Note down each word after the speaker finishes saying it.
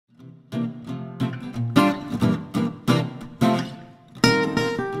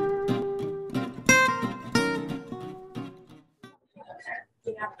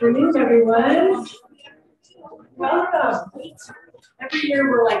Afternoon, everyone. Welcome. Every year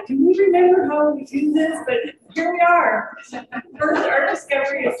we're like, do we remember how we do this? But here we are. First, our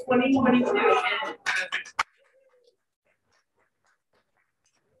discovery is 2022.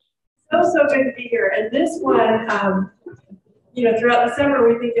 So good to be here. And this one, throughout the summer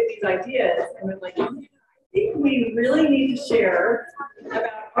we think of these ideas, and we're like, I think we really need to share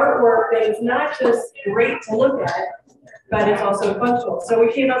about artwork that is not just great to look at, but it's also functional. So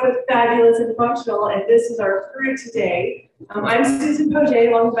we came up with fabulous and functional, and this is our crew today. I'm Susan Poget,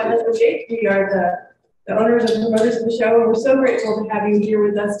 along with my husband Jake. We are the owners and promoters of the show, and we're so grateful to have you here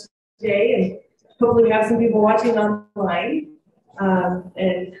with us today, and hopefully we have some people watching online.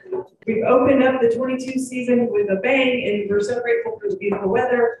 And we've opened up the 22 season with a bang, and we're so grateful for the beautiful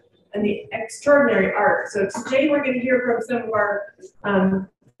weather and the extraordinary art. So today we're going to hear from some of our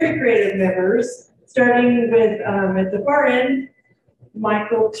very creative members, starting with, at the far end,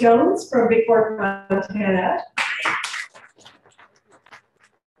 Michael Jones from Big Fork, Montana.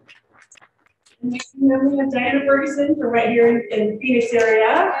 And next to him we have Diana Ferguson from right here in the Phoenix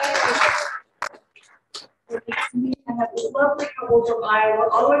area. And next to me I have a lovely couple from Iowa,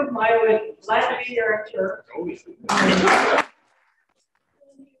 all the way from Iowa. Glad to be here, I'm sure.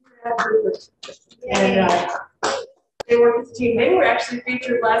 And they work as a team. They were actually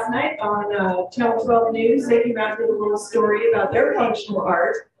featured last night on Channel 12 News. They came out with a little story about their functional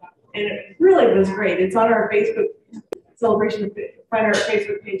art, and it really was great. It's on our Facebook celebration of Fine Art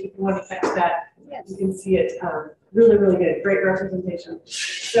Facebook page if you want to catch that. You can see it. Really, really good. Great representation.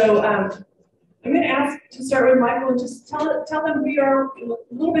 So I'm going to ask to start with Michael and just tell them who you are, a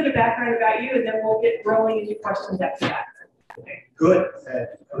little bit of background about you, and then we'll get rolling into questions after that. Okay, good.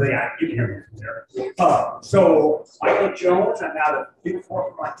 Yeah, you can hear me from there. So, Michael Jones, I'm out of Big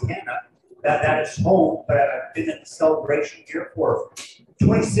Fork, Montana. That is home, but I've been at the celebration here for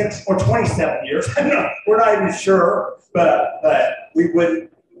 26 or 27 years. We're not even sure, but we wouldn't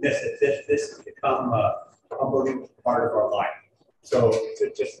miss it. This has become a unbelievable part of our life. So,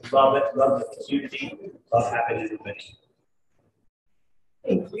 to just love it, love the community, love having everybody.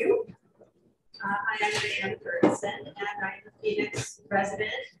 Thank you. I am Diana Ferguson, and I'm a Phoenix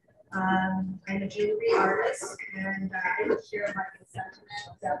resident. I'm a jewelry artist, and I share my sentiment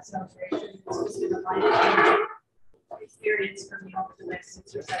about celebration. It's been a lifetime experience for me over the next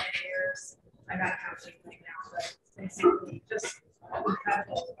 6 or 7 years. I'm not counting right now, but it's basically just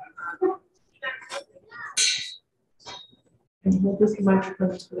incredible. And hold this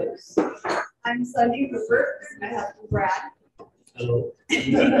microphone close. I'm Sundie and my husband Brad. Hello. Which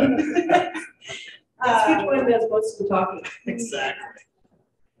one does most of the talking? Exactly.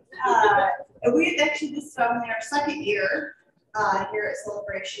 We actually just started our second year here at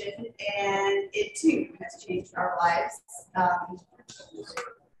Celebration, and it too has changed our lives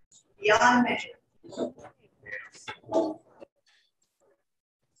beyond measure.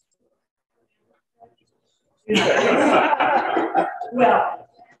 Well,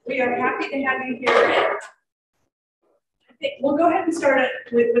 we are happy to have you here. We'll go ahead and start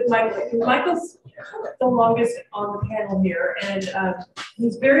with Michael. Michael's the longest on the panel here, and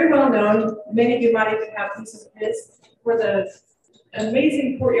he's very well known. Many of you might even have pieces of his for the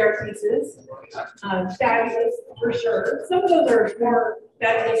amazing courtyard pieces. Fabulous, for sure. Some of those are more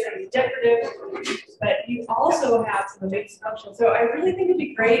fabulous and decorative, but you also have some amazing functional. So I really think it'd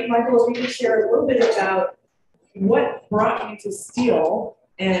be great, Michael, if you could share a little bit about what brought you to steel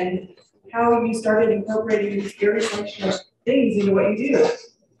and how you started incorporating these very functional things into what you do.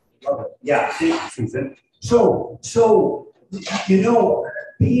 Love it. Yeah, thank you, Susan. So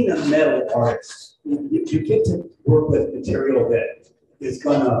being a metal artist, you get to work with material that is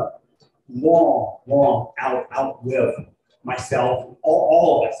gonna long outlive myself,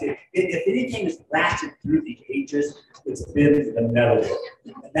 all of us. If anything has lasted through the ages, it's been the metal work,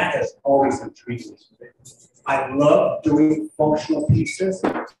 and that has always intrigued me. I love doing functional pieces,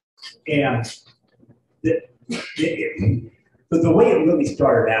 and the way it really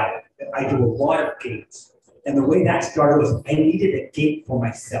started out, I do a lot of gates. And the way that started was I needed a gate for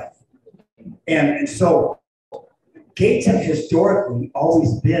myself. And so gates have historically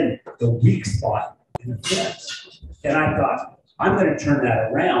always been the weak spot in the fence. And I thought, I'm going to turn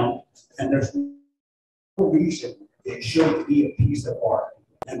that around, and there's no reason it shouldn't be a piece of art.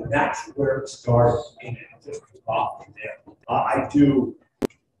 And that's where it started, and it just off from there. I do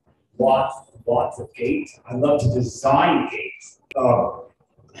lots of gates. I love to design gates.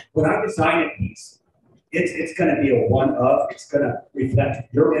 When I design a piece, it's going to be a one-of. It's going to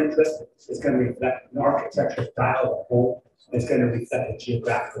reflect your interest. It's going to reflect an architectural style of the home. It's going to reflect a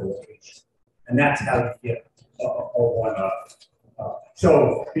geographical location. And that's how you get a one-of.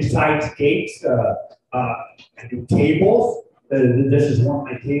 So besides gates, I do tables. This is one of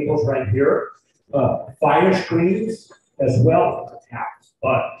my tables right here. Fire screens as well. Taps,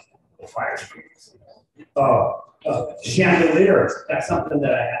 but the fire screens. Chandeliers. That's something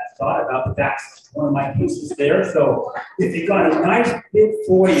that I hadn't thought about, but that's one of my pieces there. So if you've got a nice big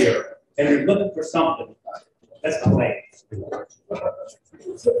foyer and you're looking for something, let's play.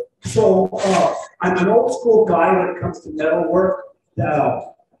 So I'm an old school guy when it comes to metalwork.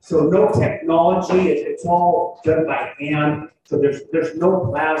 So no technology, it's all done by hand. So there's no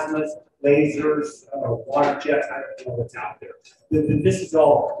plasmas, lasers, water jets. I don't know what's out there. This is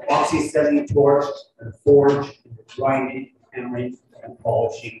all oxy-acetylene torch and forge, and grinding, hammering, and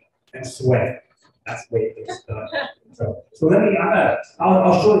polishing, and sweating. That's the way it gets done. So let me,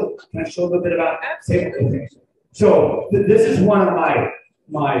 I'll show you, can I show a little bit about table? So this is one of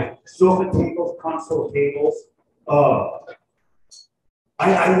my sofa tables, console tables.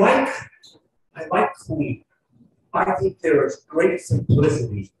 I like clean. I think there's great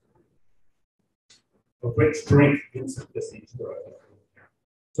simplicity, a great strength in simplicity.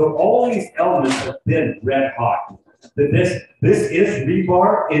 So all these elements have been red hot. This is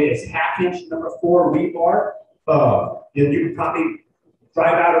rebar. It is 1/2 inch #4 rebar. You can probably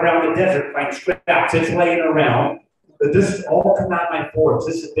drive out around the desert, find scraps. It's laying around. But this has all come out of my forge.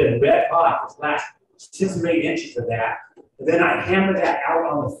 This has been red hot. This last 6 or 8 inches of that. And then I hammer that out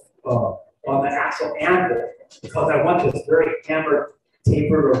on the actual anvil because I want this very hammered,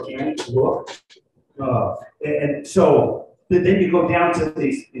 tapered, organic look. And so then you go down to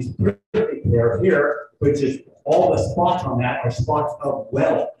these pretty pair here, which is all the spots on that are spots of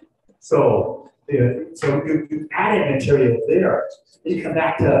weld. So you added material there. Then you come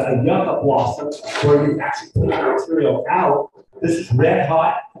back to a yucca blossom where you actually put the material out. This is red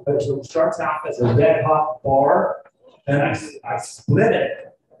hot, but it starts out as a red hot bar, and I split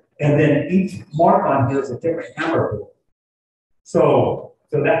it, and then each mark on here is a different hammer tool. So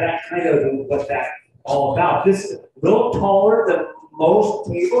that kind of what that's all about. This is a little taller than most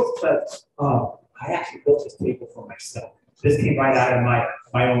tables, but I actually built this table for myself. This came right out of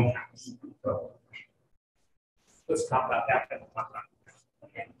my own house. So let's talk about that.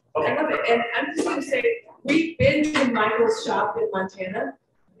 Okay. I love it. And I'm just going to say, we've been to Michael's shop in Montana.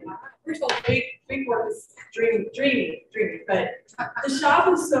 First of all, big work is dreamy, but the shop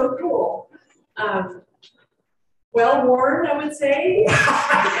is so cool. Well worn, I would say.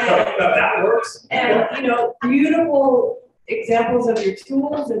 That works. And beautiful examples of your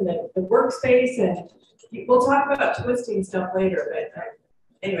tools and the workspace, and we'll talk about twisting stuff later. But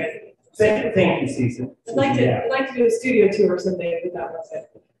anyway, thank you, Susan. I'd like to do a studio tour someday with that website.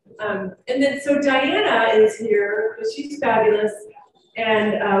 And then so Diana is here, she's fabulous,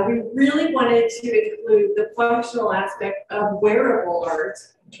 and we really wanted to include the functional aspect of wearable art.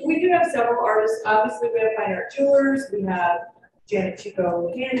 We do have several artists. Obviously, we have fine art jewelers. We have Janet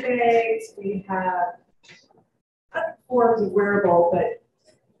Chico handbags. We have other forms of wearable, but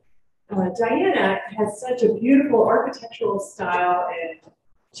Diana has such a beautiful architectural style, and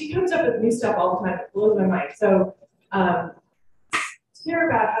she comes up with new stuff all the time. It blows my mind. So hear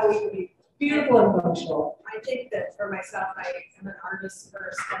about how we can be beautiful and functional. I think that for myself, I am an artist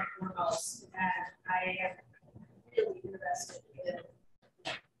first and foremost, and I am really interested in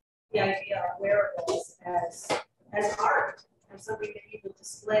the idea of wearables as art, as something that you can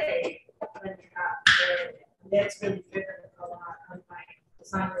display when you're not wearing it. And that's really driven a lot on my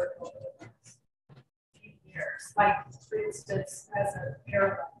design work over the last few years. Like, for instance, as a pair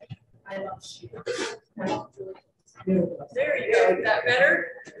of, I love shoes. There you go. Is that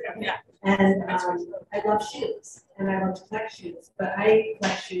better? Yeah. And I love shoes, and I love to collect shoes, but I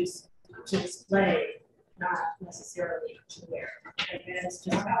collect shoes to display, not necessarily to wear. And it's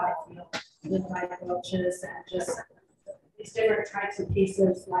just how I feel with my brooches and just these different types of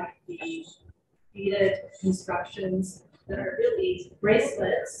pieces, like the beaded constructions that are really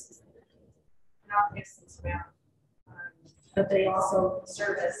bracelets. And I'll mix this around, but they also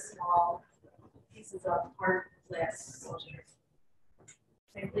serve as small pieces of hard glass soldiers.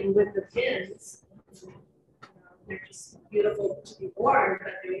 Same thing with the pins. They're just beautiful to be worn,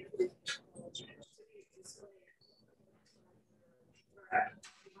 but they're to be displayed wherever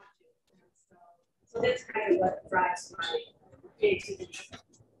you want to. So that's kind of what drives my creativity.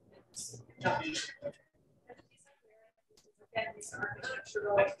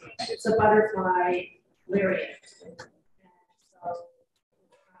 It's a butterfly lariat. And so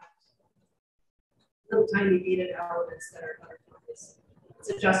little tiny beaded elements that are butterflies. It's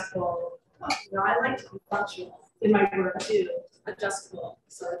adjustable. I like to be functional in my work too. Adjustable,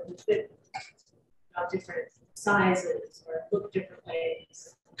 so it can fit different sizes or look different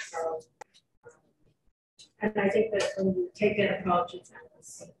ways. So, and I think that when you take that approach, it's an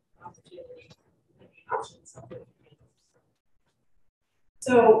opportunity and the options of it.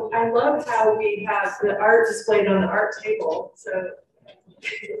 So I love how we have the art displayed on the art table. So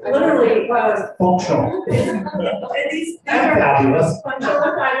literally, Functional. and these That's are fabulous.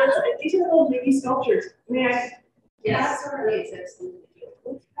 functional items, and these are little mini sculptures. Man, Yes. that's what it is.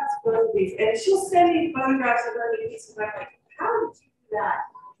 That's one of these, and she'll send me photographs of her pieces. I'm like, how did you do that?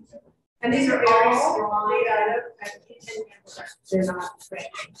 And these are Very all strong. made out of, they're not great.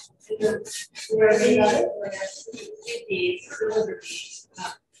 Where are they at? These, silver beads.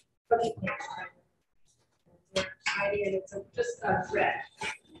 But you can't find them. And it's just a thread,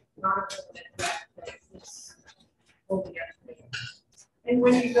 not a filament thread that is holding everything. And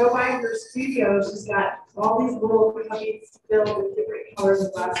when you go by her studio, she's got all these little cubbies filled with different colors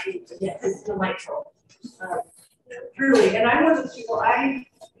of glass beads. Yes, it's delightful. Truly, and I'm one of the people, I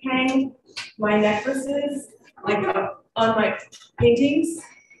hang my necklaces like on my paintings.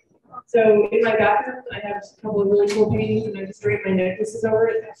 So in my bathroom, I have a couple of really cool paintings, and I just drape my necklaces over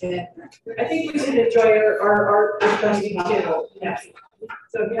it. I think we should enjoy our art especially too. Yes.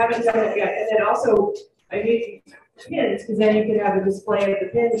 So if you haven't done it yet, and then also I need pins, because then you can have a display of the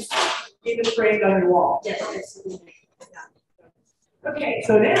pins even framed on your wall. Yes, absolutely. Okay,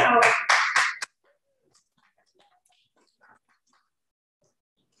 so now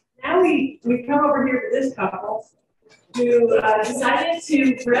we come over here to this couple who decided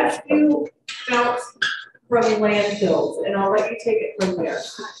to rescue felt from landfills, and I'll let you take it from there.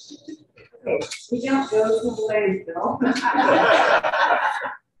 Okay, we don't go to the landfill.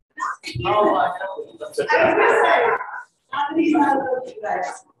 Oh, I was gonna say, he's not about you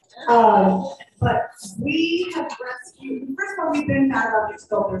guys. But we have rescued, first of all, we've been found object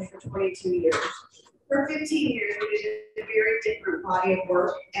sculptors for 22 years. For 15 years, we did a very different body of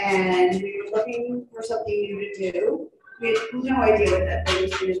work, and we were looking for something new to do. We had no idea what that thing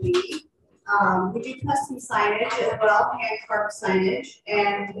was going to be. We do custom signage as well, hand carved signage,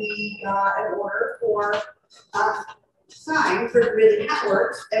 and we got an order for a sign for Really Hat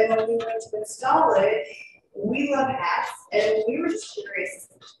Works. And when we went to install it, we love hats, and we were just curious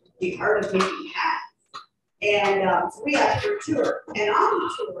the art of making hats. And so we asked for a tour, and on the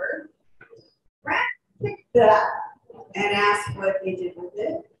tour, Brad picked it up and asked what they did with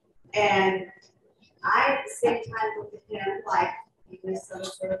it. And I, at the same time, looked at him like he was some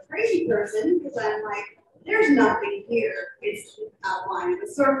sort of crazy person, because I'm like, there's nothing here. It's the outline of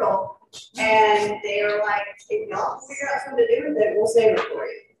a circle. And they were like, if y'all figure out something to do with it, we'll save it for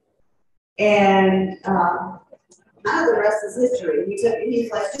you. And none of the rest is history. He's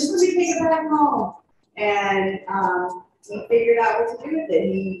like, just let me take it back home. And he figured out what to do with it.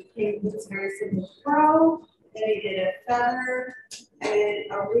 He came with this very simple crow, then he did a feather, and then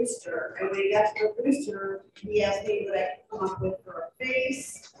a rooster. And when he got to the rooster, he asked me what I could come up with for a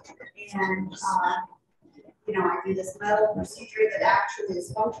face. And you know, I do this metal procedure that actually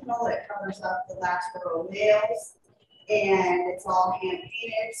is functional. It covers up the last row of nails, and it's all hand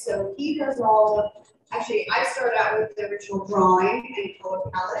painted. So he does all of, actually, I started out with the original drawing and color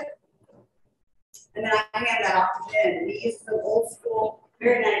palette, and then I hand that off to him. He uses an old school,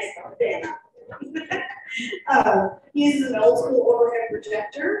 very nice banner. He uses an old school overhead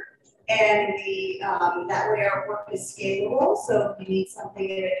projector, and that way our work is scalable. So if you need something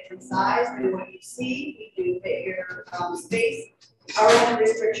in a different size than what you see, you can fit your space. Our only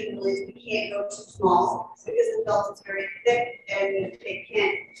restriction really is we can't go too small because the felt is very thick and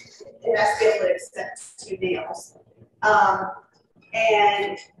it has to be able to accept 2 nails.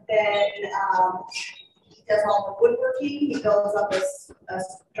 And then he does all the woodworking. He builds up a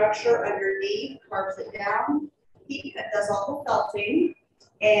structure underneath, carves it down. He does all the felting,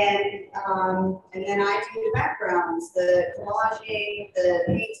 and then I do the backgrounds, the collaging, the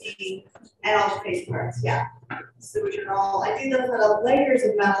painting, and all the face parts. Yeah, so which are all, I do those little layers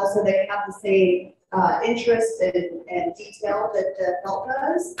of metal so they have the same interest and detail that the felt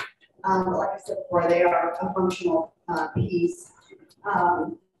does. But like I said before, they are a functional piece.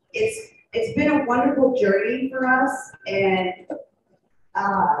 It's been a wonderful journey for us, and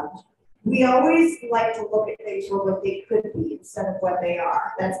we always like to look at things for what they could be instead of what they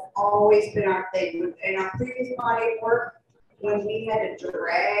are. That's always been our thing. In our previous body of work, when we had to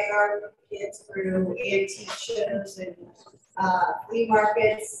drag our kids through antique shows and flea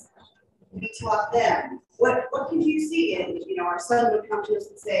markets, we taught them what can you see. And you know, our son would come to us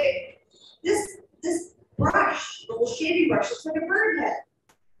and say, this brush, little shaving brush, looks like a bird head.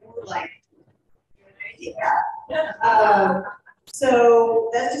 And we're like, good idea. So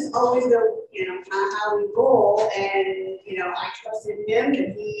that's just always the you know, kind of how we roll, and, you know, I trusted him,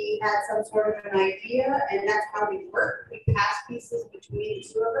 and he had some sort of an idea, and that's how we work. We pass pieces between the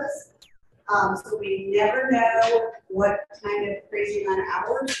two of us. So we never know what kind of crazy amount of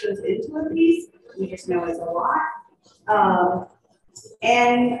hours goes into a piece. We just know it's a lot.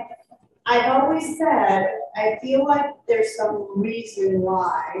 And I've always said, I feel like there's some reason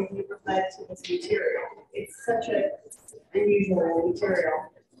why we were led to this material. It's such an unusual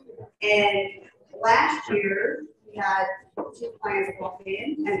material. And last year, we had 2 clients walk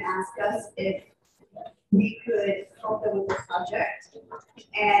in and ask us if we could help them with the project.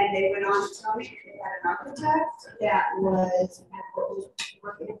 And they went on to tell me they had an architect that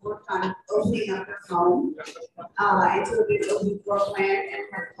worked on opening up their home into a big open floor plan, and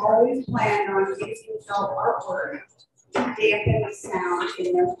had always planned on using felt artwork to dampen the sound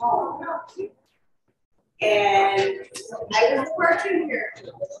in their home. And I was a cartoon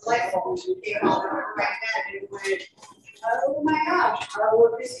character, light bulb came on right then and went, oh my gosh, our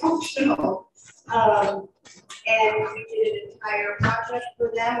work is functional. And we did an entire project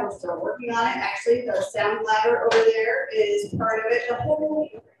for them. We're still working on it. Actually, the sound ladder over there is part of it. The whole,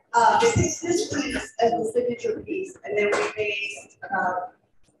 they picked this piece as the signature piece, and then we based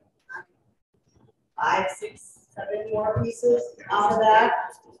 5, 6, 7 more pieces off of that.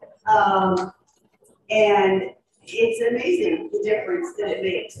 And it's amazing the difference that it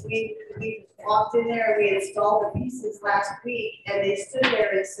makes. We walked in there and we installed the pieces last week, and they stood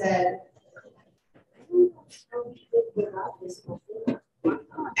there and said, without this before. And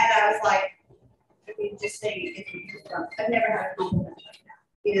I was like, I mean, just saying, I've never had a compliment like that.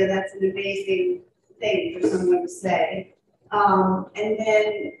 You know, that's an amazing thing for someone to say. And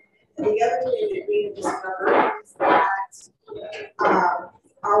then the other thing that we have discovered is that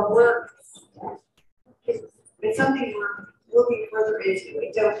our work, it's something we're looking further into.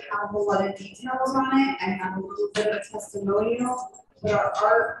 We don't have a whole lot of details on it. I have a little bit of a testimonial, but our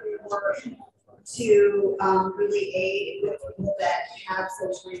art work to really aid with people that have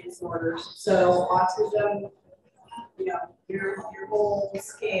sensory disorders. So autism, you know, your whole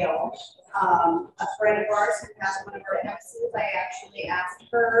scale. A friend of ours who has one of our hexes, I actually asked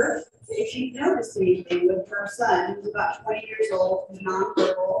her if she noticed anything with her son, who's about 20 years old, who's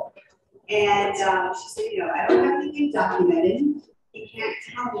nonverbal. And she said, you know, I don't have anything documented. You can't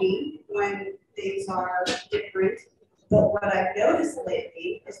tell me when things are different. But what I've noticed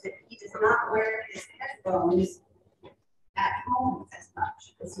lately is that he does not wear his headphones at home as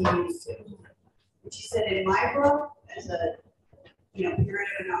much as he used to. And she said, in my book, as a parent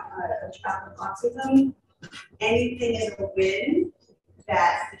of a child with autism, anything is a win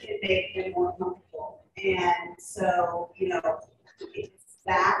that can make him more comfortable. And so, it's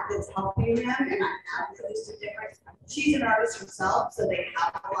that's helping them, and I have noticed a difference. She's an artist herself, so they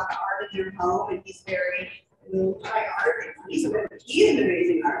have a lot of art in their home, and he's very moved by art. He's an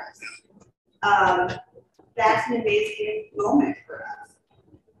amazing artist. That's an amazing moment for us.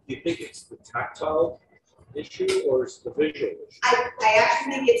 Do you think it's the tactile issue or it's the visual issue? I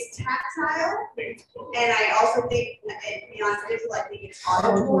actually think it's tactile, and I also think, beyond visual, I think it's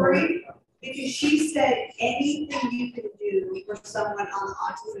auditory. Because she said anything you can do for someone on the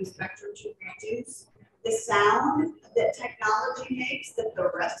autism spectrum to reduce the sound that technology makes that the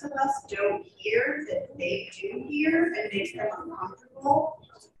rest of us don't hear, that they do hear and makes them uncomfortable,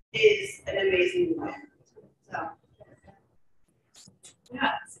 is an amazing win. So.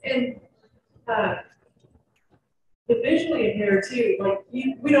 Yes, and the visually impaired too, like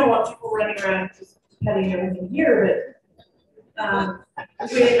we don't want people running around just petting everything here, but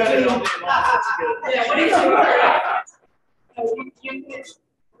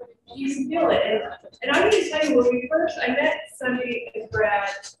you can feel it. And I'm going to tell you, I met Sundie and Brad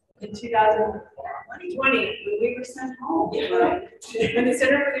in 2020 when we were sent home. Right? When the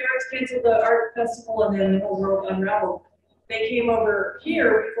Center for the Arts canceled the art festival and then the whole world unraveled, they came over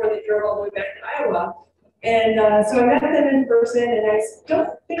here before they drove all the way back to Iowa. And so I met them in person, and I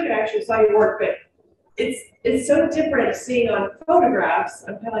don't think I actually saw your work, but it's so different seeing on photographs.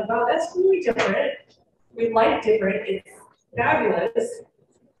 I'm kind of like, wow, that's really different. We like different. It's fabulous.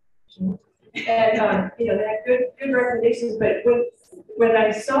 And they had good recommendations. But when I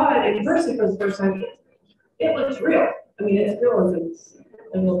saw it in person for the first time, it looks real. I mean, it's realism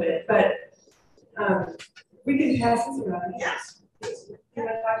a little bit, but we can pass this around. Yes. Can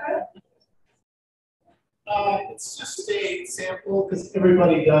I talk about it? It's just a sample because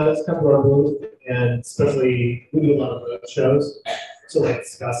everybody does come to our booth, and especially we do a lot of road shows. So like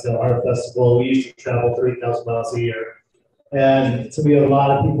Scottsdale Art Festival, we used to travel 3,000 miles a year. And so we have a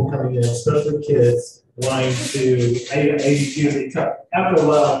lot of people coming in, especially kids, wanting to, I usually after a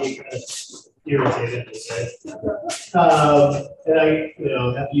while, you kind of irritated to say. And I,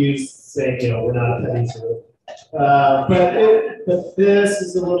 have used saying, we're not a petting zoo. But this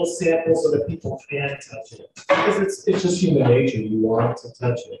is a little sample so that people can touch it. Because it's just human nature. You want to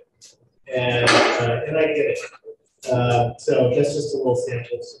touch it. And I get it. So that's just a little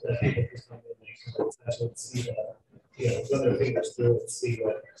sample so that people can come in and touch it and see the, run their fingers through it and see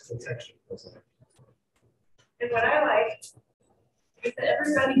what the texture looks like. And what I like is that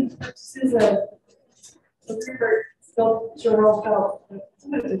everybody purchases a Ruppert sculptural felt.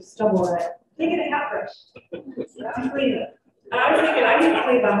 Somebody just stumbled on it. They get a hat brush. Clean it. And I was thinking I need to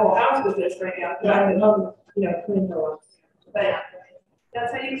clean my whole house with this right now. Because I've been home, clean for a while. But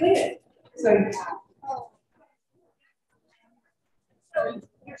that's how you clean it. So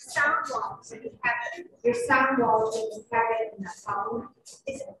your sound walls, if you have it, your sound walls, if you have it in the phone,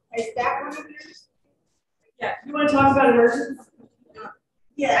 is that one of yours? yeah, you want to talk about emergency?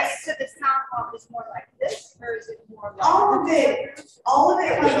 Yes. So the sound wall is more like this, or is it more like? All of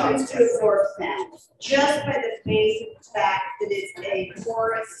it comes to absorb sound, just by the basic fact that it's a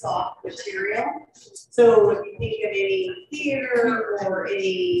porous, soft material. So if you think of any theater or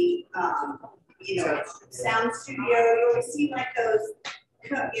any, sound studio, you always see like those,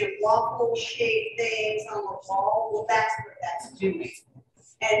 waffle shaped things on the wall. Well, that's what that's doing.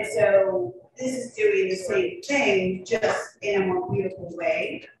 And so this is doing the same thing, just in a more beautiful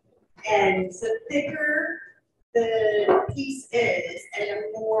way. And the thicker the piece is, and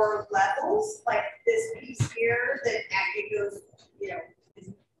the more levels, like this piece here, that actually goes, is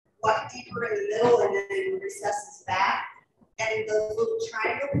deeper in the middle and then recesses back. And those little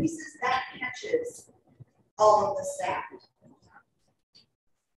triangle pieces, that catches all of the sound.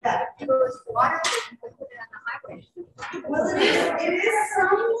 If it was water, you could put it on the highway. Well, it is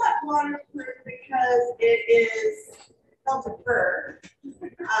somewhat waterproof because it is felted fur.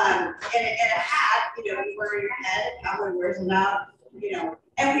 And a hat, you wear your head, it probably wears enough,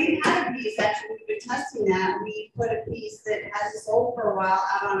 And we've had a piece, actually, we've been testing that. We put a piece that hasn't sold for a while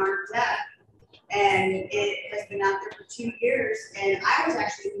out on our deck. And it has been out there for 2 years. And I was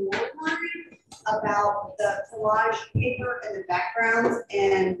actually more worried about the collage paper and the backgrounds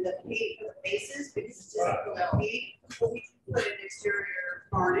and the paint for the faces because it's just a paint. But we put an exterior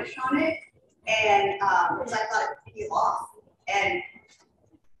varnish on it. And because I thought it would peel off. And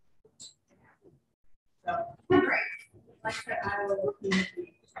so, great. Like the Iowa.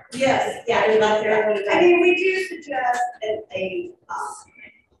 Yes, yeah. I mean, we do suggest a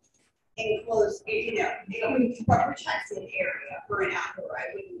enclosed, protected area for an outdoor.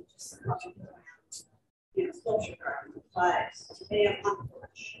 I wouldn't just sculpture garden, but on the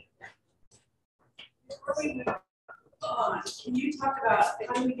porch. Before we move on, can you talk about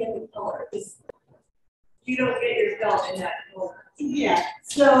how do we get the color? Because you don't get your felt in that color. Yeah.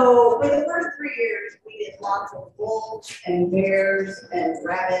 So for the first 3 years, we did lots of wolves and bears and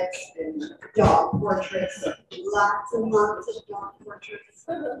rabbits and dog portraits. Lots and lots of dog portraits.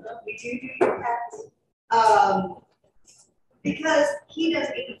 We do your pets. Because he does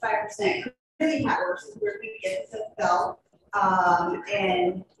 85%. Really horses where we get the felt.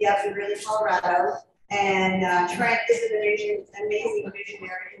 And yeah, we really Colorado. And Trent is an amazing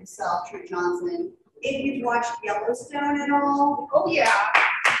visionary himself, Trent Johnson. If you've watched Yellowstone at all, Oh yeah.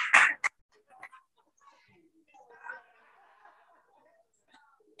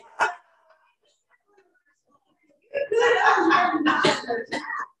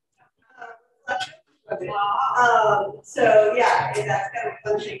 So yeah, that's kind of a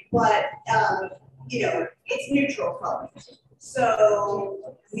fun thing, but it's neutral color.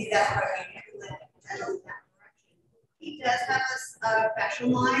 So that's why we let that direction. He does have a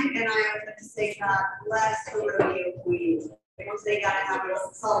fashion line, and I always have to say, God bless the rodeo queens, because they gotta have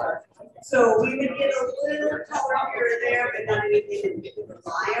a color. So we would get a little color here or there, but not anything that we could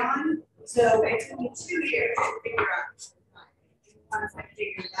rely on. So it took me 2 years to figure out. Once I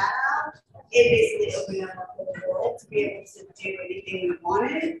figured that out, it basically opened up our whole world to be able to do anything we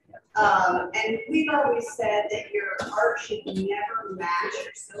wanted. And we've always said that your art should never match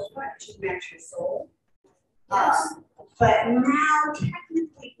your soul, it should match your soul. But now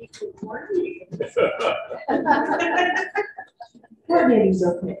technically you can coordinate. Coordinating's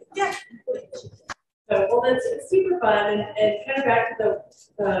okay. Yeah. So, well, it's super fun, and kind of back to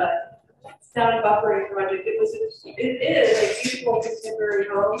the sound buffering project. It is a beautiful contemporary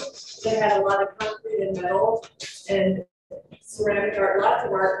home that had a lot of concrete and metal and ceramic art, lots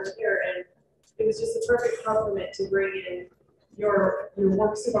of art in here, and it was just a perfect complement to bring in your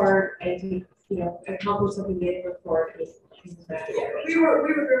works of art and to accomplish something they look forward to. We were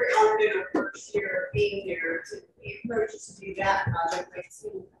very honored in our first year being here to be approached to do that project. It's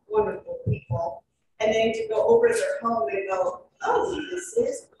wonderful people. And then to go over to their home and go, oh, this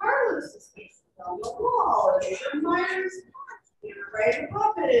is Carlos's piece on the wall, or these are Myers' pots, you know, right,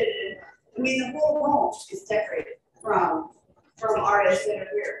 puppet. I mean, the whole home is decorated from artists that are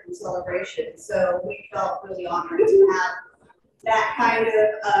here from Celebration. So we felt really honored to have that kind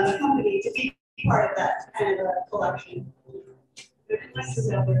of company to be part of that kind of a collection. Next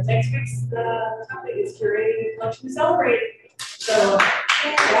week's topic is curating a collection to celebrate. So,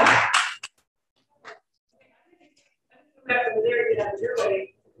 yeah. Back over there and get out of your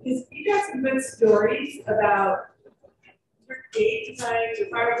way. Because you got some good stories about your gate designs, your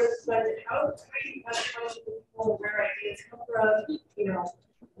fireplace designs, and how you people where ideas come from, you know,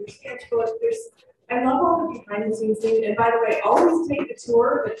 your sketchbook. I love all the behind the scenes things. And by the way, always take the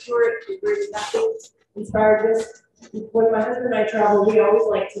tour. The tour is nothing inspired this. When my husband and I travel, we always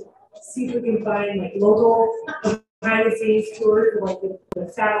like to see if we can find like local behind the scenes tours, like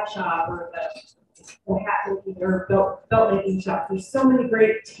the saddle shop or the hat making or belt making shop. There's so many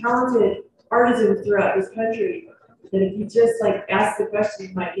great talented artisans throughout this country that if you just like ask the question,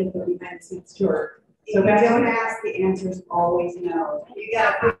 you might get the behind the scenes tour. So if you don't ask, the answer is always no. You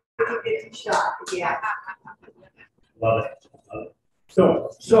got a 50-50 shot. Yeah. Love it. So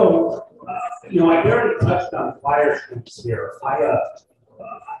you know, I barely touched on fire screens here. I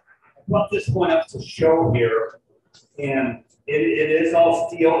brought this one up to show here, and it is all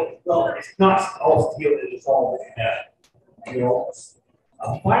steel. Well, it's not all steel, it is all metal. You know,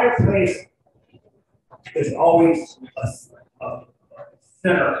 a fireplace is always a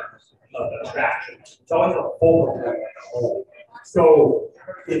center of attraction. It's always a focal point in a home. So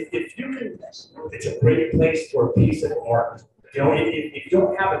if you can, it's a great place for a piece of art. You know, if you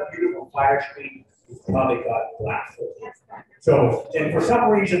don't have a beautiful fire screen, you've probably got black. So, and for some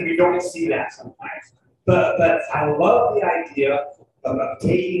reason, we don't see that sometimes. But I love the idea of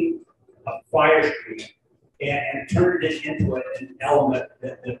taking a fire screen and turning it into an element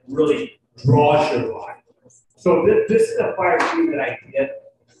that really draws your eye. So this is a fire screen that I did.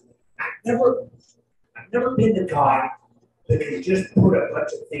 I've never been the guy that can just put a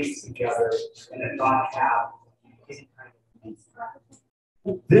bunch of things together and then not have any kind of.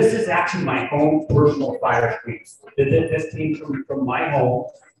 This is actually my own personal fire screen. This came from my home,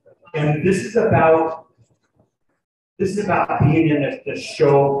 and this is about being in this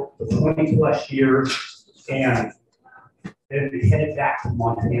show for 20+ years and headed back to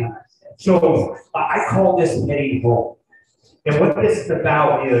Montana. So I call this heading home. And what this is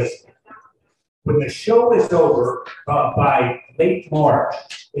about is when the show is over by late March,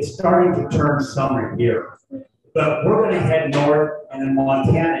 it's starting to turn summer here. But we're going to head north, and in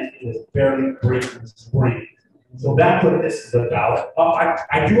Montana, it is barely breaking spring. So that's what this is about.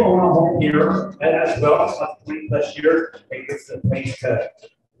 I do own a home here as well. It's about 20+ years. It gives a place to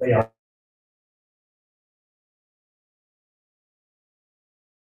lay our.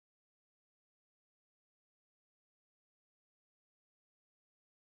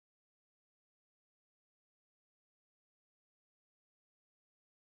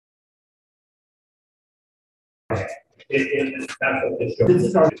 That's what this shows. This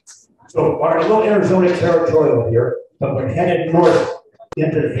is our little Arizona territorial here, but we're headed north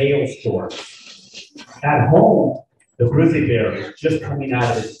into the hailstorm. At home, the grizzly bear is just coming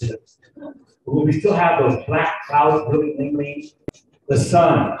out of its nest. We still have those black clouds really lingering. The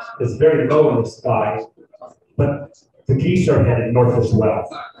sun is very low in the sky, but the geese are headed north as well.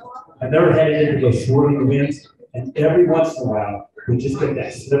 And they're headed into those swirling winds, and every once in a while, we just get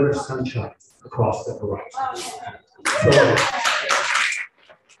that sliver of sunshine across the horizon.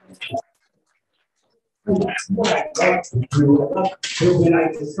 So that's what I like to do. So when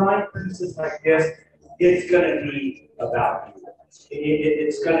I design pieces like this, it's going to be about you.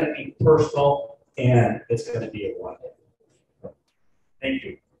 It's going to be personal, and it's going to be a wonderful. Thank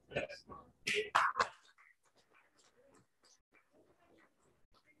you. Yes.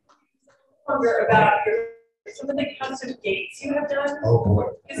 About some of the custom gates you have done. Oh boy.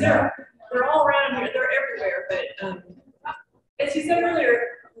 Because they're all around here, they're everywhere, but as you said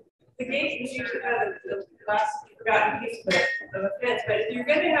earlier, the gates is usually kind of the last forgotten piece of a fence, but if you're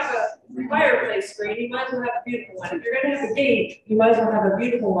going to have a fireplace screen, you might as well have a beautiful one. If you're going to have a gate, you might as well have a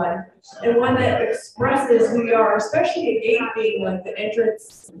beautiful one, and one that expresses who you are, especially a gate being like the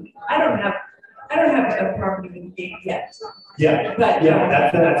entrance. I don't have a property with a gate yet. Yeah, but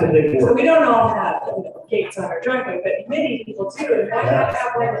that's a big word. So we don't all have gates on our driveway, but many people do, and why not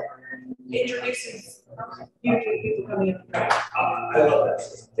have one that introduces you to people coming in the drive? I love that.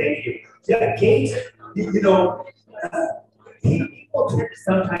 Thank you. Yeah, gates, you know, people tend to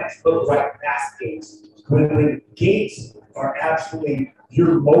sometimes look right past gates when gates are absolutely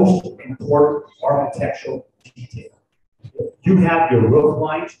your most important architectural detail. You have your roof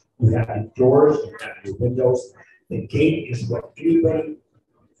lines, you have your doors, you have your windows. The gate is what anybody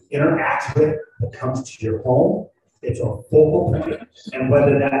interacts with that comes to your home. It's a focal point, and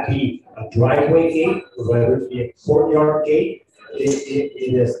whether that be a driveway gate or whether it be a courtyard gate, it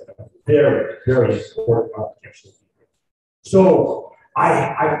is a very, very important architecture. So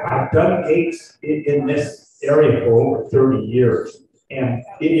I've done gates in this area for over 30 years, and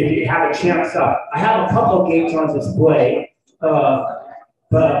if you have a chance, I have a couple of gates on display,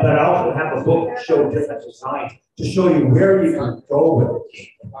 but I also have a book that shows different designs to show you where you can go with a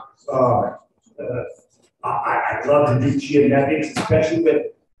gate. I love to do geometrics, especially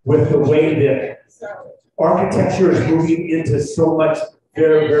with the way that architecture is moving into so much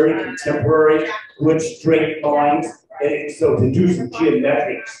very, very contemporary, with straight lines. And so to do some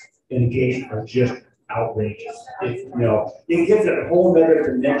geometrics in a gate are just outrageous. It gives it a whole other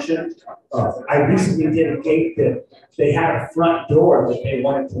dimension. I recently did a gate that they had a front door that they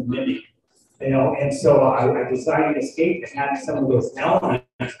wanted to mimic. And so I designed this gate that had some of those elements.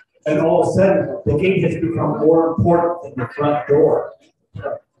 And all of a sudden, the gate has become more important than the front door.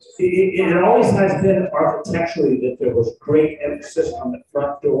 It always has been architecturally that there was great emphasis on the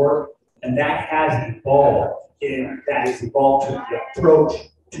front door, and that has evolved. And that has evolved to the approach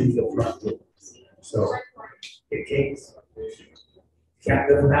to the front door. So, it gates can't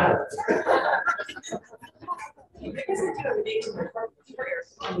live without it.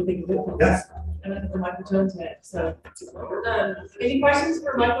 Yes. And then for Michael Jones next. So, any questions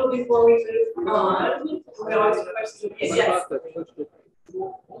for Michael before we move on? We always have questions. Yes.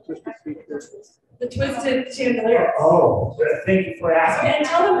 The twisted chandelier. Oh, thank you for asking. And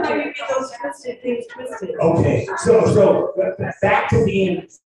tell them how you get those twisted things twisted. Okay, so back to being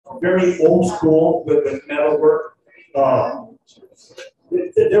very old school with metalwork.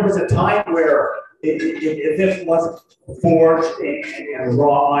 There was a time where if this wasn't forged and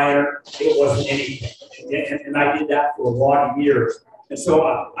raw iron, it wasn't anything. And I did that for a lot of years. And so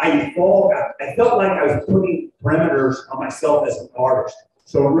I evolved. I felt like I was putting parameters on myself as an artist.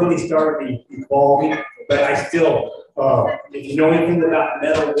 So it really started evolving. But I still, if you know anything about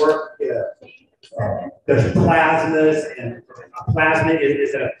metal work, there's plasmas, and a plasma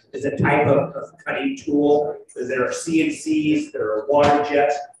is a type of cutting tool. There are CNCs, there are water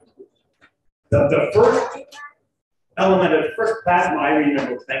jets. The first element of the first plasma I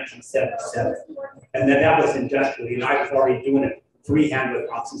remember was 1977, and then that was industrial, and I was already doing it freehand with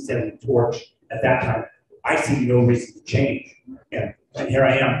oxy-setting torch at that time. I see no reason to change, and here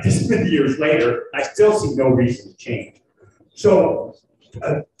I am, this many years later, I still see no reason to change. So,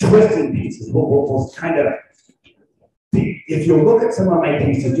 twisted pieces will kind of, if you look at some of my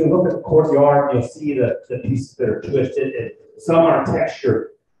pieces, you look at the courtyard, you'll see the pieces that are twisted, and some are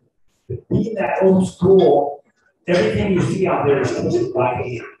textured. Being that old school, everything you see out there is twisted by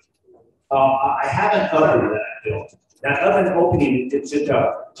hand. I have an oven that I built. That oven opening, it's just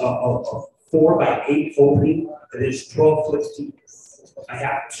a 4x8 opening that is 12 foot deep. I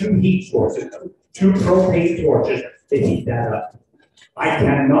have 2 heat sources, 2 propane torches to heat that up. I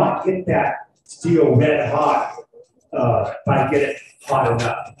cannot get that steel red hot if I get it hot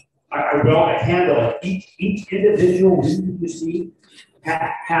enough. I will handle it. Each individual weed you see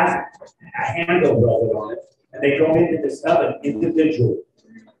has a handle welded on it, and they go into this oven individually.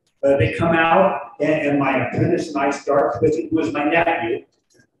 They come out, and my apprentice and I start twisting. He was my nephew,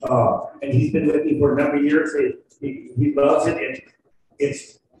 and he's been with me for a number of years. He loves it, and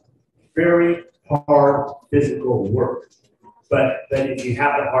it's very hard physical work. But if you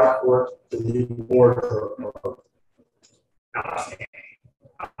have the heart for it, the rewards are outstanding.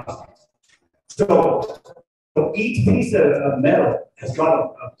 So each piece of metal has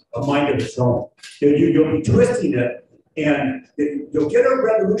got a mind of its own. You'll be twisting it, and you'll get a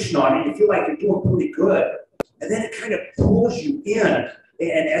revolution on it. You feel like you're doing pretty good, and then it kind of pulls you in.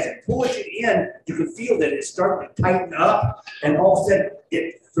 And as it pulls you in, you can feel that it's starting to tighten up, and all of a sudden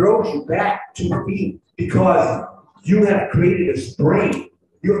it throws you back 2 feet because you have created a spring.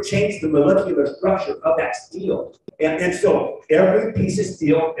 You've changed the molecular structure of that steel. And so every piece of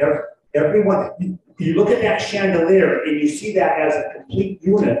steel, everyone, you look at that chandelier and you see that as a complete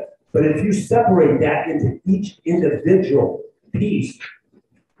unit, but if you separate that into each individual piece,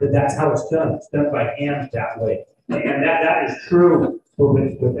 then that's how it's done. It's done by hand that way. And that is true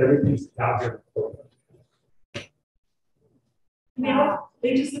with every piece out here. Now,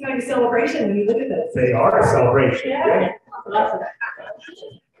 they just look like a celebration when you look at this. They are a celebration. Yeah.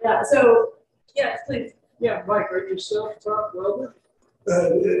 Yeah. So, yes, please. Yeah, Mike, are you self-taught welder?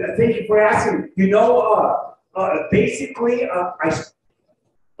 Thank you for asking. Basically,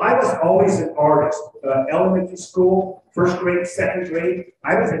 I was always an artist. Elementary school, first grade, second grade.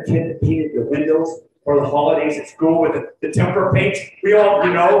 I was a kid that painted the windows for the holidays at school with the temper paint. We all,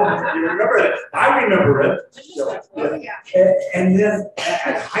 you remember it. I remember it. And then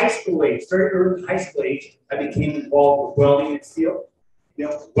at high school age, very early high school age, I became involved with welding and steel.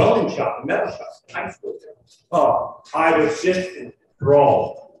 Welding shop, metal shop, high school. I was just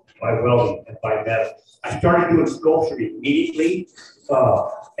enthralled by welding and by metal. I started doing sculpture immediately,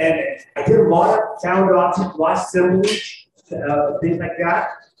 and I did a lot of found objects, a lot of assemblage, things like that.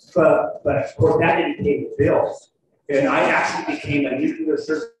 But of course, that didn't pay the bills. And I actually became a nuclear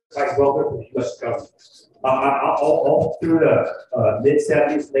certified welder for the U.S. government. All through the mid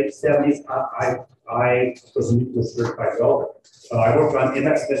 70s, late 70s, I was a nuclear certified welder. I worked on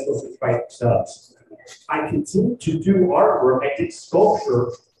MX missile certified subs. I continued to do artwork. I did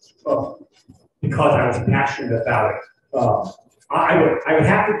sculpture because I was passionate about it. I would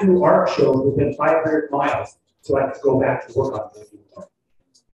have to do art shows within 500 miles so I could go back to work on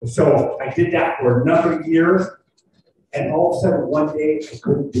it. So I did that for a number of years, and all of a sudden one day I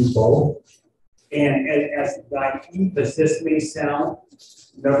couldn't do both. And as naive as this may sound,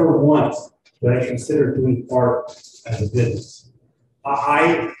 never once did I consider doing art as a business.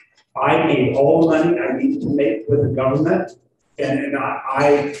 I made all the money I needed to make with the government, and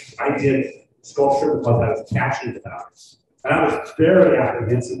I did sculpture because I was passionate about it. And I was very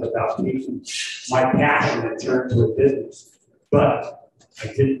apprehensive about taking my passion and turn to a business. But I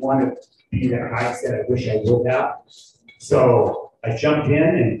didn't want to be that guy said I wish I would have. So I jumped in,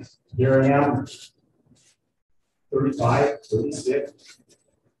 and here I am, 35, 36.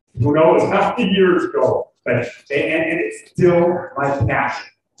 Who knows how many years ago? But and it's still my passion.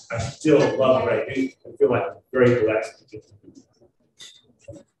 I still love what I do. I feel like I'm very blessed to do it.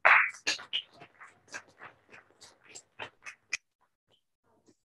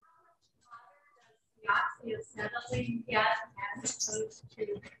 The acetylene get as opposed to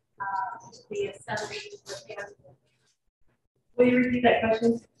the acetylene with the Will you repeat that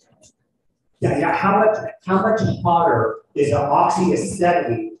question? Yeah. How much hotter is an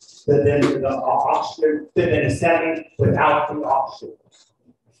oxyacetylene than the oxygen than acetylene without the oxygen?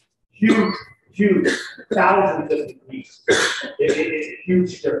 Huge, thousands of degrees. It is a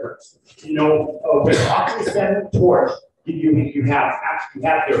huge difference. With oxyacetylene torch,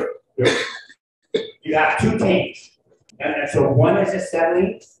 you have two tanks, and so one is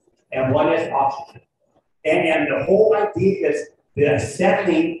acetylene and one is oxygen. And the whole idea is the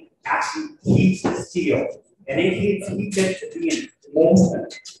acetylene actually heats the steel, and it heats it to being molten.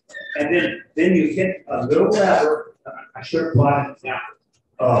 And then you hit a little lever. I should have brought an example.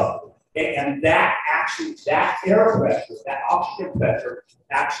 And that air pressure, that oxygen pressure,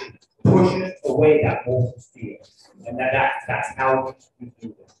 actually pushes away that molten steel, and that's how you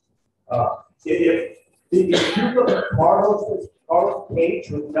do it. If you look at Carlos Page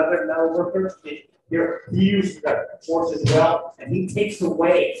with another metal worker, he uses that force as well, and he takes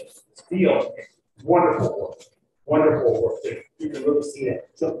away steel. It's wonderful work. You can really see it.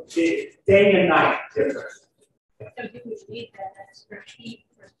 So day and night difference. So do we need that extra heat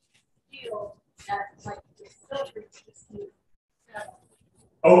for steel that's like the silver to steel?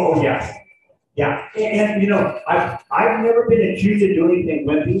 Oh yes. Yeah. And I've never been accused of doing anything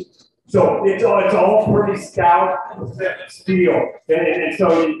wimpy. So it's all pretty stout steel, and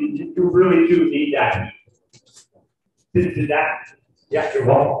so you really do need that heat. Did that? Yeah, you're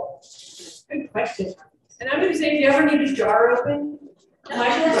welcome. Good question. And I'm going to say, if you ever need a jar open,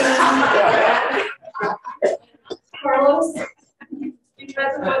 Michael, Carlos,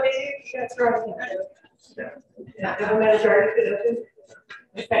 because of what they do, you got to throw it in. Yeah, ever met a jar you could open?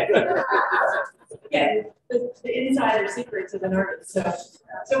 Okay. Yeah, the insider secrets of an artist.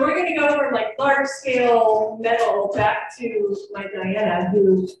 So we're going to go from like large scale metal back to my Diana,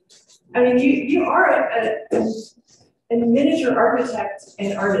 who, I mean, you are a miniature architect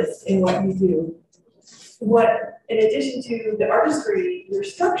and artist in what you do. In addition to the artistry, your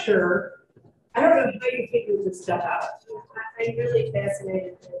structure, I don't know how you figure this stuff out. I'm really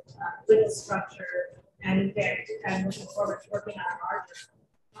fascinated with the structure, and in fact, I'm looking forward to working on larger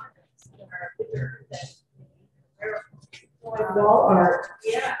projects that are bigger than Wall art.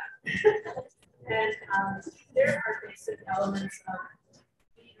 Yeah. And there are basic elements of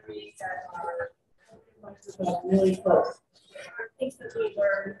machinery that are Really close. things that we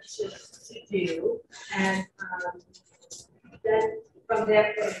learn to do, and then from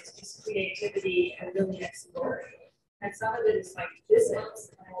that point it's just creativity and really exploring. And some of it is like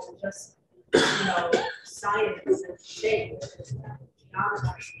physics and just science and shape and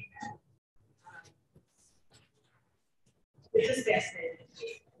geometry. It's just fascinating to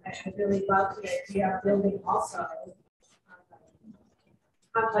me. I really love the idea of building also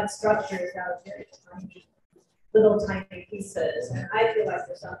complex structures out of very tiny, little tiny pieces. And I feel like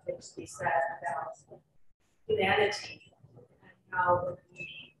there's something to be said about humanity and how when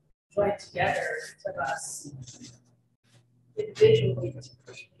we join together, each of us individually to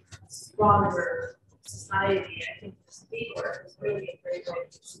create a stronger society. I think this speed work is really a great way to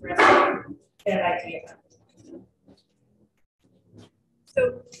express that idea.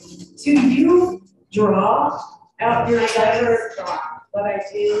 So, do you draw out your letter? What I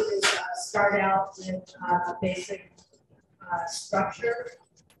do is start out with a basic structure,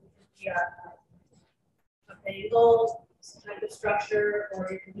 a bagel type of structure,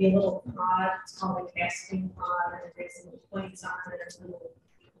 or it could be a little pod. It's called a casting pod, and there's some points on it. And little,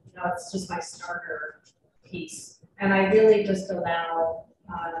 it's just my starter piece, and I really just allow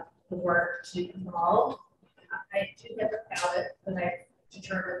the work to evolve. I do have a palette that I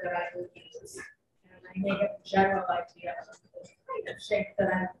determined that I would use, and I make a general idea of the kind of shape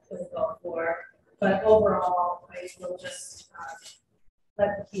that I'm going to go for. But overall, I will just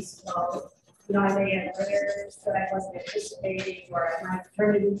let the piece flow. I may add layers that I wasn't anticipating, or I might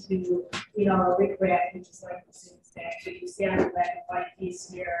turn it into, a riprap, which is like the same statue. You see on the black and white piece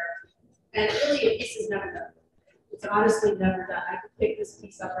here. And really, a piece is never done. It's honestly never done. I could pick this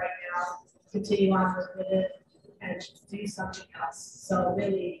piece up right now, continue on with it, and do something else. So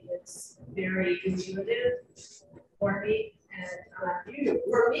really, it's very intuitive for me. And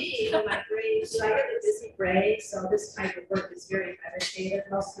for me, my brain, I have a busy brain, so this type of work is very meditative.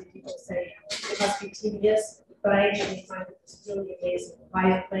 Mostly people say it must be tedious, but I actually find it's really amazing,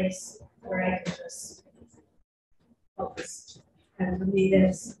 quiet place where I can just focus. And for me,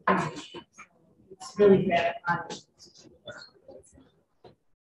 it's really gratifying.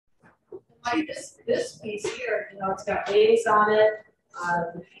 Like this piece here, it's got wings on it.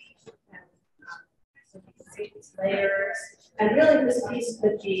 So you can see these layers. And really, this piece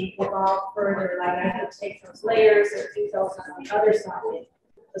could be evolved further. Like I could take those layers and do those on the other side,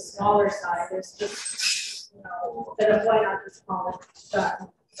 the smaller side. There's just, at a point I'll just call it done.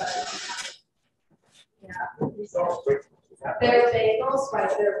 But yeah, they're bagels,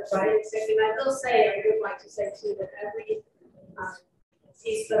 right? They're right. And I will say, I would like to say too that every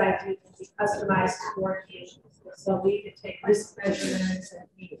piece that I do can be customized for occasions. So we can take risk measurements and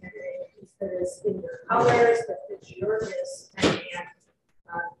we can piece that is in your colors, that fits your risk. And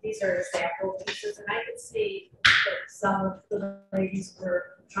these are sample pieces. And I can see that some of the ladies were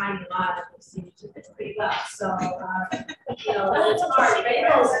trying them on and they seem to fit pretty well. So, it's hard.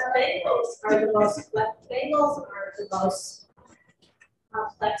 Bagels are the most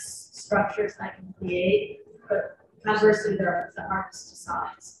complex structures I can create. But conversely, they're the hardest to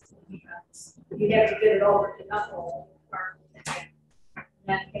size because you have to get it over the knuckle part, and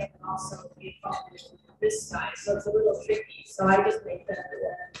that can also be accomplished with this size. So it's a little tricky. So I just make that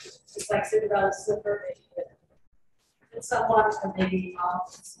it's like Cinderella slipper, and someone can maybe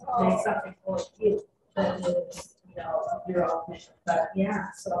make something for you that is, of your own vision. But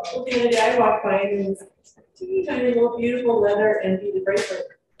yeah, so the other day I walked by and it was teeny tiny little beautiful leather and beaded bracelet.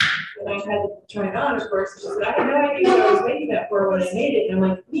 And I had to try it on, of course. She said, I had no idea what I was making that for when I made it. And I'm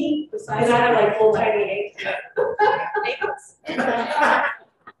like, me? Because I have like full tiny eggs.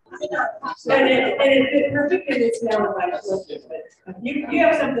 And it fit perfect in its now like you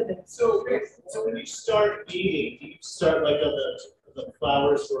have something that So when you start eating, do you start like on the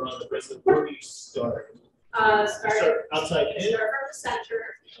flowers or on the bracelet? Where do you start? Start outside in? Start from the center,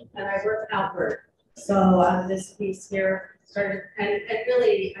 and I work outward. So on this piece here, started, and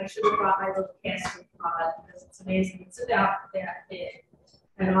really, I should have brought my little casting pod because it's amazing. It's about that big,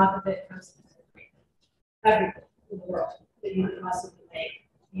 and off of it comes everything in the world that you can possibly make.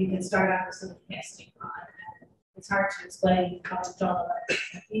 You can start out with some casting pod. It's hard to explain how much all of that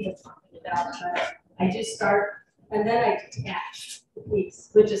even talking about, but I just start, and then I detach the piece,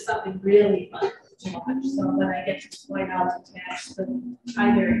 which is something really fun to watch. So then I get to point out detach the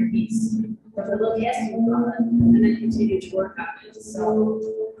primary piece from the little casting pod, and then continue to work on it. So,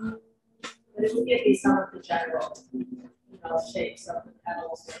 but it will give me some of the general, shapes of the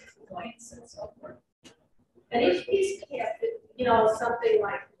petals, and points, and so forth. And each piece can have, something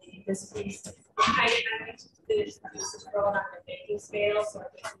like this piece. I like to finish the pieces thrown on the baking scale, so I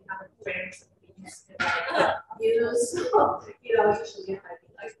can see how many grams of beans can I use. Usually it might be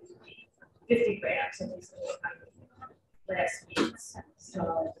like 50 grams of these little kind of glass beans. So,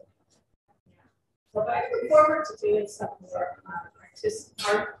 but I look forward to doing some more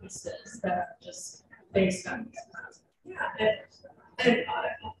art pieces that are just based on these concepts. Yeah, and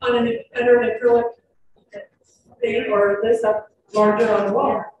on an acrylic thing or this up larger on the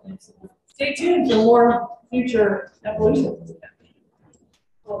wall. Stay tuned for more future evolutions.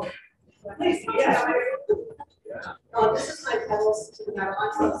 Oh, Please, yeah. this is my pedals to the metal.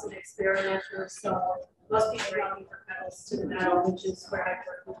 I'm also an experimenter, so most people know me for pedals to the metal, which is where I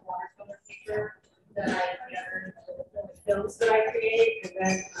work with watercolor paper that I gather the films that I create, and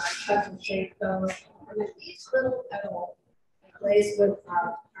then I cut and shape those. And then each little pedal I glaze with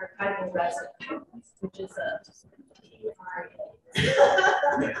archival resin, which is a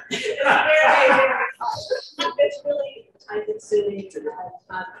it's really time consuming to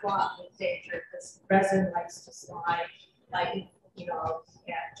cloth with danger because resin likes to slide, like, you know,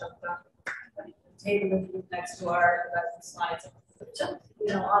 jumped up the table next door, the resin slides, you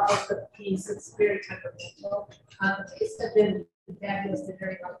know, off of the piece. It's very temperamental. These have been fabulous. They're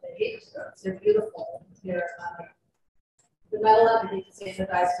very well made. They're beautiful. They're the metal underneath is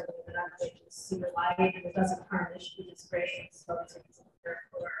standardized so that underneath is super light and it doesn't tarnish the inspiration. So it's for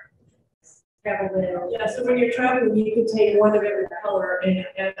travel with. Yeah, so when you're traveling, you can take one of every color and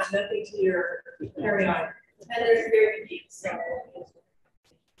add nothing to your carry-on. And they're very unique. So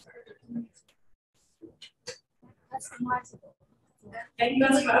customizable. And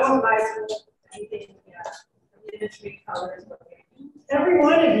customizable. Anything, yeah. Imagery, colors. Every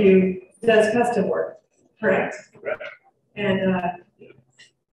one of you does custom work, correct? Correct. And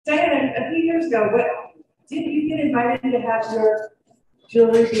Diana, a few years ago, did you get invited to have your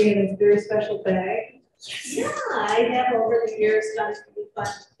jewelry be in a very special bag? Yeah, I have over the years done really fun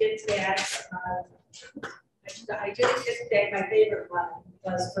gift bags. I did a gift bag. My favorite one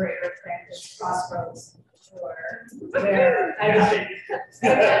was for Air Practice Crossroads, where I was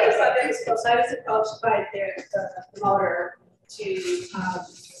approached by the promoter to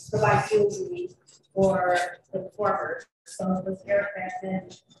provide jewelry for the performers. So it was Eric Beckman,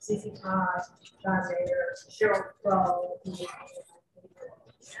 CC Todd, John Rader, Cheryl Crow,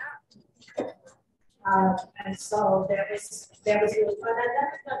 and so that was really fun. And then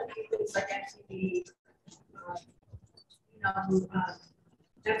another few things like MTV,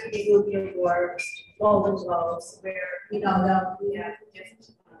 MTV Movie Awards, Golden Globes, where we have different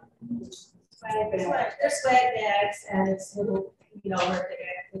they're swag bags, and it's little, where they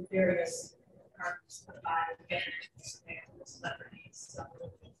act with various parts of the body and celebrities. So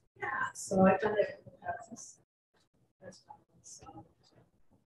yeah, so I've done it with those. So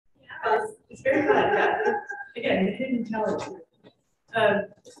yeah, it's very fun. Yeah. Again, the hidden talent.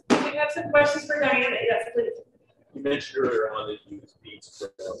 We have some questions for Diana. Yes, please. You mentioned earlier on that you use beads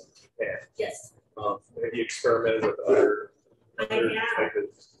for Japan. yes. Have you experimented with other I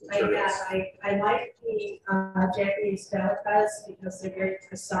like the Japanese delicas because they're very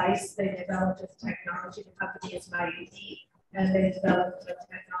precise. They developed a technology. The company is mighty, and they developed a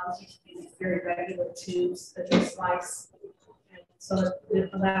technology to use very regular tubes that they slice, and so it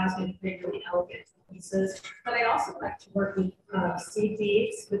allows me to create really elegant pieces. But I also like to work with seed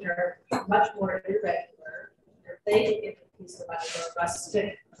beads, which are much more irregular. They can give the piece a much more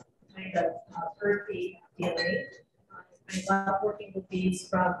rustic, kind of earthy feeling. I love working with beads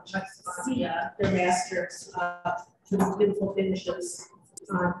from Czechoslovakia. They're masters of beautiful finishes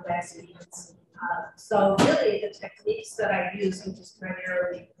on glass beads. So really the techniques that I use, which is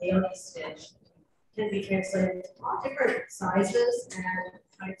primarily daily stitch, can be translated to all different sizes and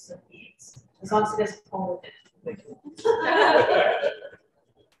types of beads, as long as it doesn't hold it.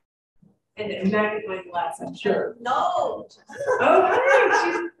 And a magnifying glass, I'm sure. No. Oh,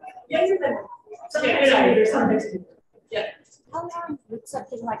 she's younger than there's some next to you. Yeah. How long would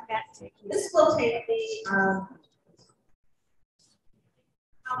something like that take you? This will take me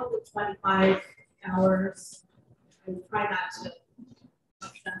probably 25 hours. I try not to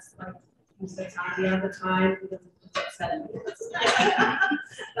obsess like use the time all the time because it's upsetting.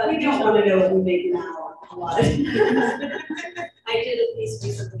 But We don't want to know what we make now. a lot. I did a piece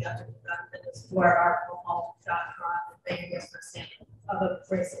recently under the gun that is for artfulhome.com. They gave us a sample of a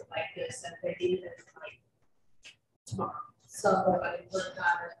bracelet like this, and they needed it like tomorrow. So I worked on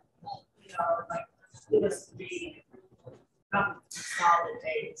it, like it was 3 probably solid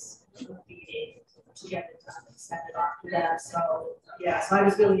days of beating to get it done and send it off to them. So yeah, so I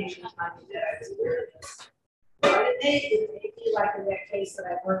was really taking time to do it. I was aware of this. But it made me like in that case that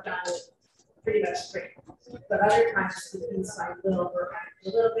I worked on it pretty much straight. But other times the inside will work on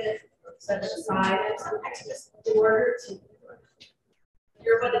it a little bit, set it aside, and sometimes just in order to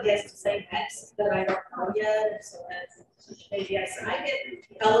everybody has to say next that I don't know yet. So that's maybe I get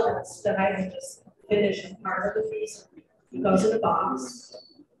elements that I can just finish in part of the piece. It goes in a box.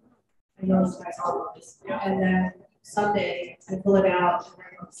 I know this guy's all this. And then someday I pull it out and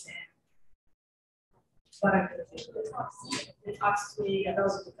I understand what I'm going to do with it. it talks to me, and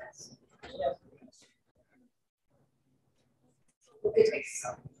those are the best. It takes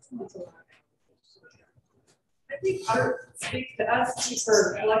that's a lot. I think art speaks to us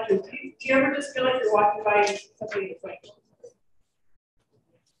for collectors. Do you ever just feel like you're walking by something that's like,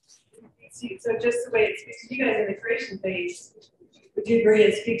 see, so just the way it speaks to you guys in the creation phase, would you agree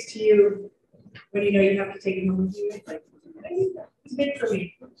it speaks to you when you know you have to take it home with you? It's like, it's made for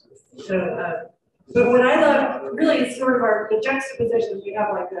me. So, but what I love really is sort of the juxtapositions. We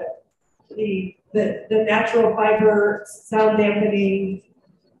have like the natural fiber, sound dampening,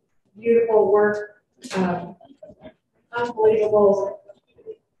 beautiful work, unbelievable.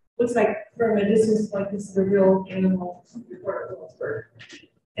 Looks like from a distance, like this is a real animal bird.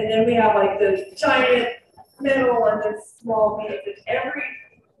 And then we have like the giant metal and this small piece. And every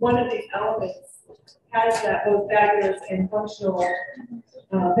one of these elements has that both fabulous and functional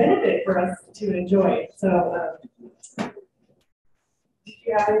benefit for us to enjoy. So, did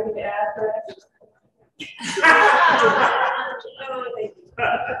you have anything to add, Brett? Oh, thank you.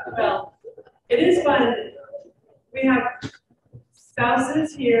 Well, it is fun. We have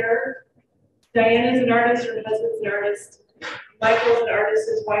spouses here. Diana's an artist, her husband's an artist. Michael's an artist,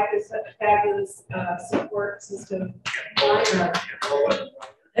 his wife is a fabulous support system.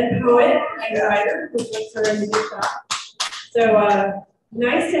 And poet and writer, who puts her in the new shop. So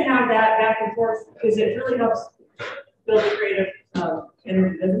nice to have that back and forth because it really helps build a creative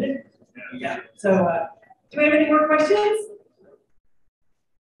energy, doesn't it? Yeah. So do we have any more questions?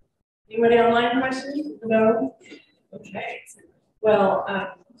 Anybody online questions? No? Okay. Well,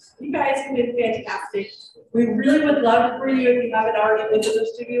 you guys have been fantastic. We really would love for you, if you haven't already been to the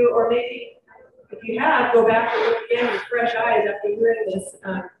studio, or maybe if you have, go back and look again with fresh eyes after hearing this.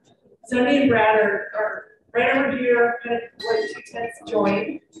 Sundie and Brad are right over here, kind of where the 2 tents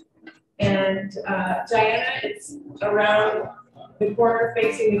join. And Diana is around the corner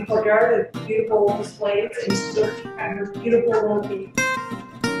facing the courtyard with beautiful displays and beautiful little feet.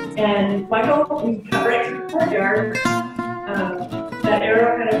 And Michael, we got right to the courtyard. That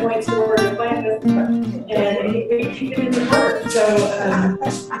arrow kind of points toward the plant, and we keep him in the corner. So,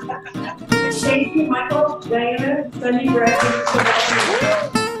 thank you, Michael, Diana, Sundie, Brad, thank you so much.